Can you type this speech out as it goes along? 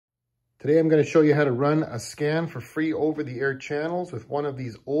Today I'm going to show you how to run a scan for free over-the-air channels with one of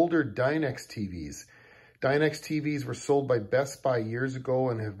these older Dynex TVs. Dynex TVs were sold by Best Buy years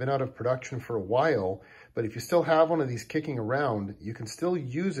ago and have been out of production for a while, but if you still have one of these kicking around, you can still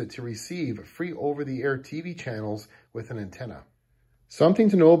use it to receive free over-the-air TV channels with an antenna. Something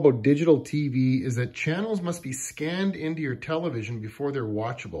to know about digital TV is that channels must be scanned into your television before they're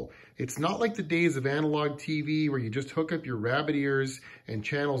watchable. It's not like the days of analog TV where you just hook up your rabbit ears and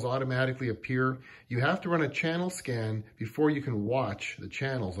channels automatically appear. You have to run a channel scan before you can watch the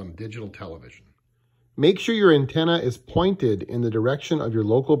channels on digital television. Make sure your antenna is pointed in the direction of your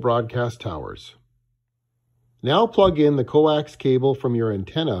local broadcast towers. Now plug in the coax cable from your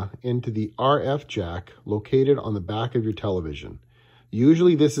antenna into the RF jack located on the back of your television.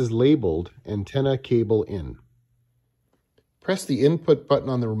 Usually this is labeled antenna cable in. Press the input button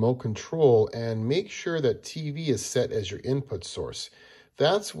on the remote control and make sure that TV is set as your input source.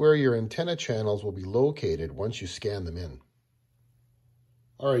 That's where your antenna channels will be located once you scan them in.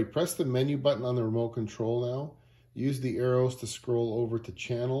 All right, press the menu button on the remote control now. Use the arrows to scroll over to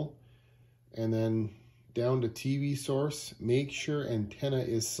channel and then down to TV source. Make sure antenna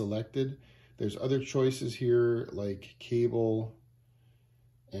is selected. There's other choices here like cable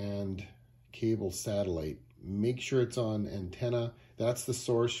and cable satellite. Make sure it's on antenna. That's the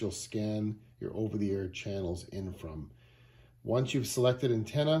source you'll scan your over-the-air channels in from. Once you've selected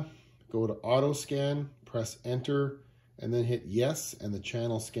antenna, go to auto scan, press enter, and then hit yes, and the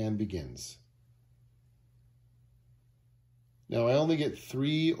channel scan begins. Now I only get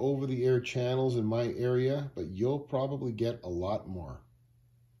 3 over-the-air channels in my area, but you'll probably get a lot more.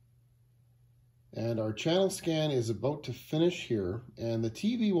 And our channel scan is about to finish here, and the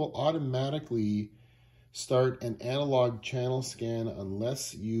TV will automatically start an analog channel scan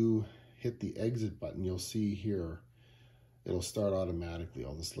unless you hit the exit button. You'll see here, it'll start automatically.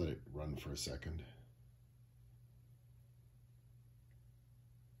 I'll just let it run for a second.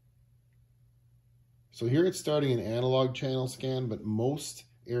 So here it's starting an analog channel scan, but most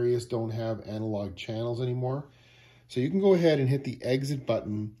areas don't have analog channels anymore. So you can go ahead and hit the exit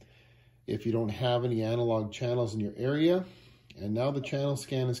button if you don't have any analog channels in your area. And now the channel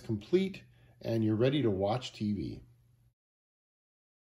scan is complete and you're ready to watch TV.